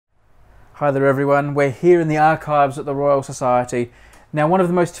Hi there everyone, we're here in the archives at the Royal Society. Now one of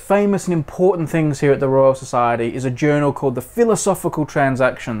the most famous and important things here at the Royal Society is a journal called the Philosophical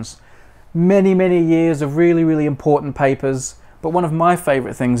Transactions. Many years of really important papers, but one of my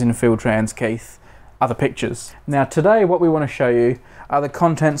favourite things in field trans, Keith, are the pictures. Now today what we want to show you are the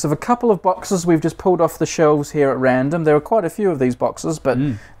contents of a couple of boxes we've just pulled off the shelves here at random. There are quite a few of these boxes, but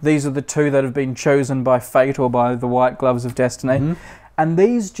these are the two that have been chosen by fate or by the white gloves of destiny. And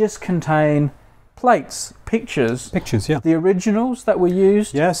these just contain plates, pictures. Pictures, yeah. The originals that were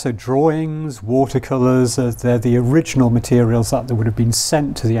used. Yeah, so drawings, watercolours, they're the original materials that would have been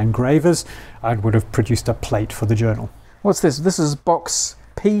sent to the engravers and would have produced a plate for the journal. What's this? This is box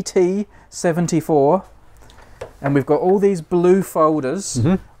PT74. And we've got all these blue folders.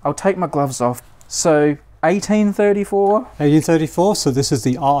 I'll take my gloves off. So 1834. 1834, so this is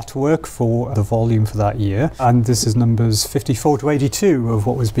the artwork for the volume for that year. And this is numbers 54 to 82 of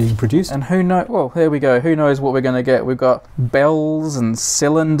what was being produced. And who knows, well, here we go. Who knows what we're going to get? We've got bells and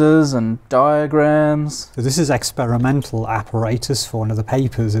cylinders and diagrams. So this is experimental apparatus for one of the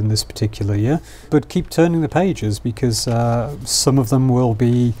papers in this particular year. But keep turning the pages because some of them will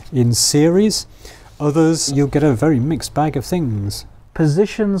be in series. Others, you'll get a very mixed bag of things.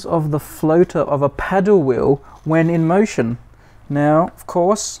 Positions of the floater of a paddle wheel when in motion. Now, of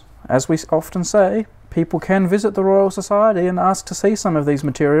course, as we often say, people can visit the Royal Society and ask to see some of these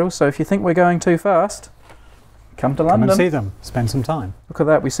materials, so if you think we're going too fast, come to London. Come and see them, spend some time. Look at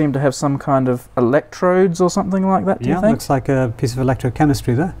that, we seem to have some kind of electrodes or something like that, do you think? Yeah, looks like a piece of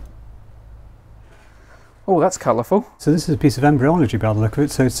electrochemistry there. Oh, that's colourful. So this is a piece of embryology by the look of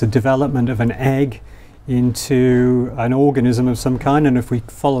it, so it's a development of an egg into an organism of some kind, and if we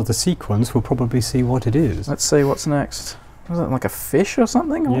follow the sequence we'll probably see what it is. Let's see what's next. Was it like a fish or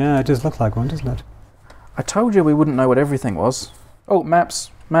something? Yeah, it does look like one, doesn't it? I told you we wouldn't know what everything was. Oh, maps.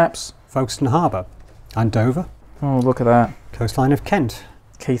 Folkestone Harbour and Dover. Oh, look at that. Coastline of Kent.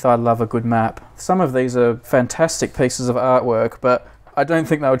 Keith, I love a good map. Some of these are fantastic pieces of artwork, but I don't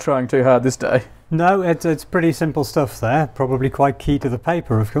think they were trying too hard this day. No, it's pretty simple stuff there, probably quite key to the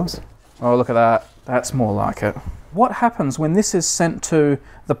paper, of course. Oh, look at that. That's more like it. What happens when this is sent to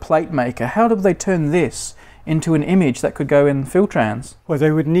the plate maker? How do they turn this into an image that could go in field trans? Well,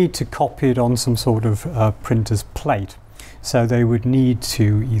 they would need to copy it on some sort of printer's plate. So they would need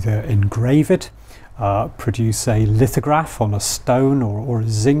to either engrave it, produce a lithograph on a stone or a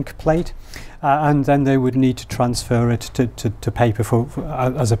zinc plate, and then they would need to transfer it to paper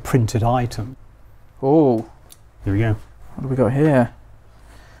as a printed item. Oh. Here we go. What do we got here?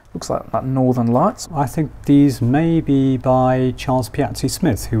 Looks like Northern Lights. I think these may be by Charles Piazzi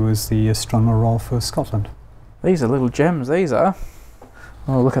Smith, who was the Astronomer Royal for Scotland. These are little gems, these are.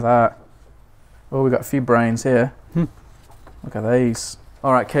 Oh, look at that. Oh, we've got a few brains here. Look at these.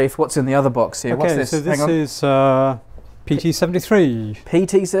 All right, Keith, what's in the other box here? Okay, what's this? So this is PT73.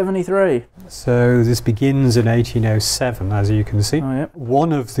 PT73. So this begins in 1807, as you can see. Oh, yep.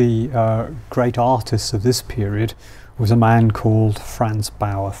 One of the great artists of this period was a man called Franz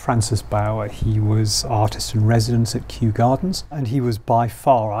Bauer, Francis Bauer. He was artist in residence at Kew Gardens, and he was by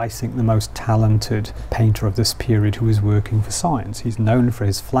far, I think, the most talented painter of this period who was working for science. He's known for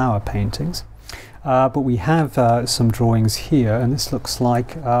his flower paintings, but we have some drawings here, and this looks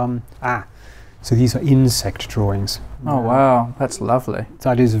like, so these are insect drawings. Oh wow, that's lovely.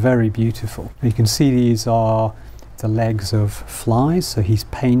 That is very beautiful. You can see these are the legs of flies, so he's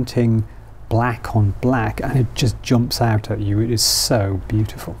painting black on black and it just jumps out at you. It is so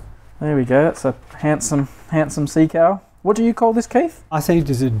beautiful. There we go, that's a handsome sea cow. What do you call this, Keith? I think it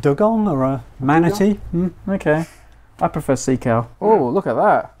is a dugong or a manatee. Okay, I prefer sea cow. Oh, look at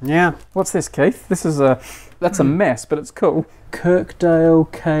that. Yeah. What's this, Keith? This is that's a mess, but it's cool.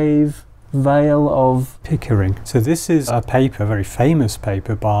 Kirkdale Cave, Vale of Pickering. So this is a paper, a very famous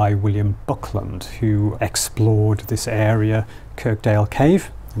paper by William Buckland, who explored this area, Kirkdale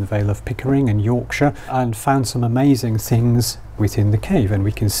Cave, in the Vale of Pickering in Yorkshire, and found some amazing things within the cave, and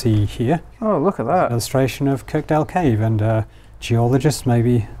we can see here. Oh, look at that. An illustration of Kirkdale Cave, and geologist,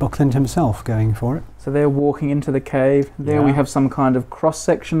 maybe Buckland himself, going for it. So they're walking into the cave. There we have some kind of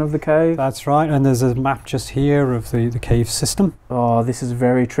cross-section of the cave. That's right, and there's a map just here of the cave system. Oh, this is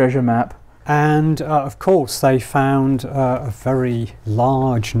very treasure map. And of course they found a very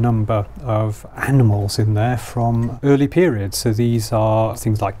large number of animals in there from early periods. So these are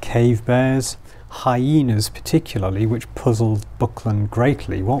things like cave bears, hyenas particularly, which puzzled Buckland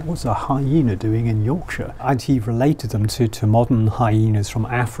greatly. What was a hyena doing in Yorkshire? And he related them to modern hyenas from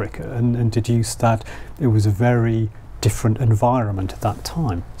Africa and deduced that it was a very different environment at that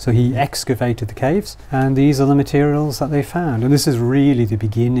time. So he excavated the caves, and these are the materials that they found. And this is really the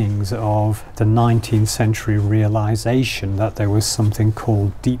beginnings of the 19th century realization that there was something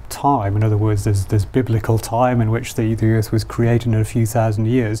called deep time. In other words, there's biblical time in which the earth was created in a few thousand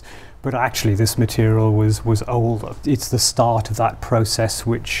years, but actually this material was older. It's the start of that process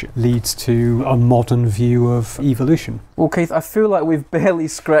which leads to a modern view of evolution. Well, Keith, I feel like we've barely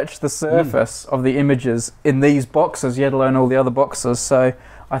scratched the surface of the images in these boxes, yet alone all the other boxes, so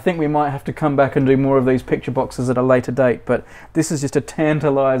I think we might have to come back and do more of these picture boxes at a later date, but this is just a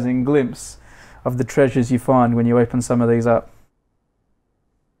tantalising glimpse of the treasures you find when you open some of these up.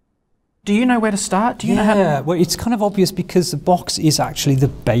 Do you know where to start? Do you know how to... well, it's kind of obvious because the box is actually the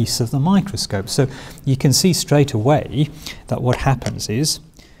base of the microscope. So you can see straight away that what happens is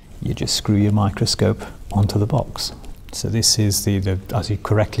you just screw your microscope onto the box. So this is the as you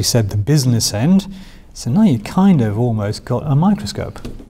correctly said, the business end. So now you kind of almost got a microscope.